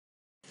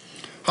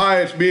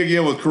Hi, it's me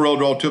again with Corel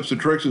Draw Tips and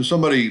Tricks, and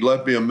somebody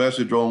left me a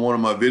message on one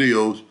of my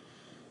videos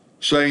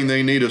saying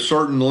they need a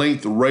certain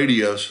length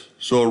radius.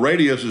 So a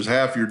radius is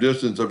half your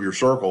distance of your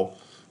circle.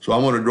 So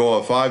I'm going to draw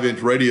a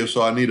 5-inch radius,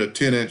 so I need a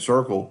 10-inch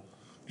circle.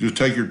 Just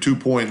take your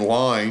 2-point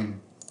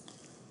line,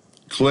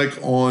 click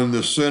on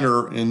the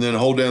center, and then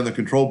hold down the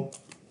control.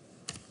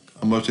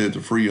 I must have hit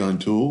the freehand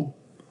tool.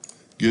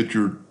 Get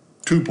your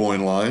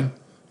 2-point line.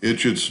 It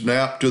should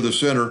snap to the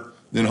center.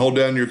 Then hold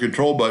down your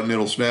control button,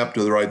 it'll snap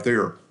to right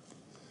there.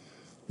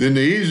 Then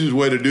the easiest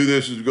way to do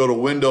this is to go to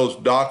Windows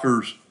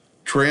Dockers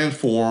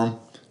Transform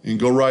and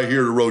go right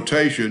here to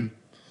Rotation.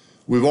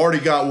 We've already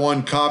got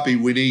one copy.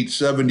 We need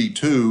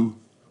 72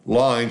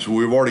 lines. So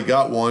we've already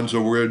got one,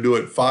 so we're going to do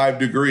it 5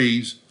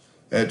 degrees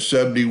at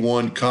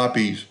 71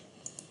 copies.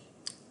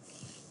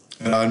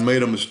 And I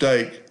made a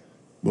mistake.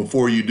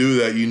 Before you do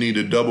that, you need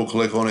to double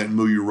click on it and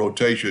move your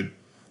rotation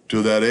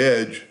to that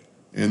edge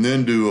and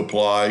then do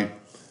apply.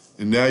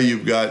 And now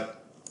you've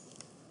got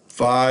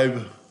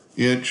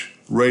 5-inch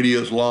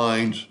radius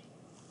lines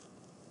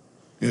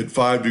at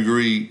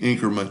 5-degree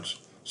increments.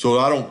 So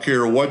I don't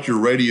care what your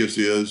radius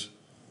is.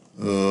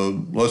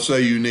 Let's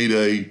say you need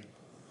a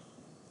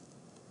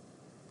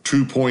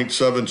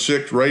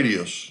 2.76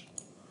 radius.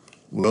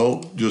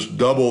 Well, just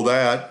double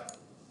that.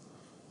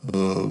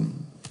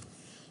 And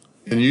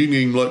you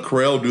can let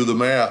Corel do the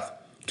math.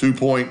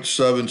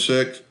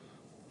 2.76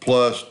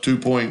 plus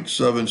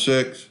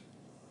 2.76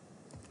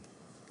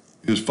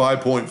 is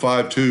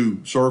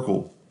 5.52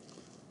 circle.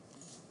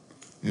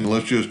 And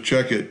let's just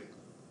check it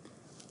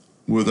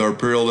with our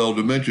parallel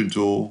dimension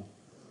tool.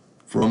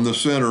 From the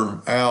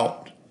center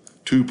out,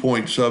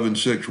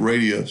 2.76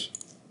 radius.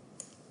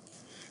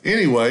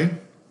 Anyway,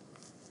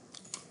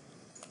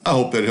 I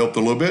hope that helped a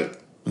little bit,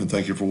 and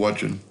thank you for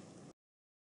watching.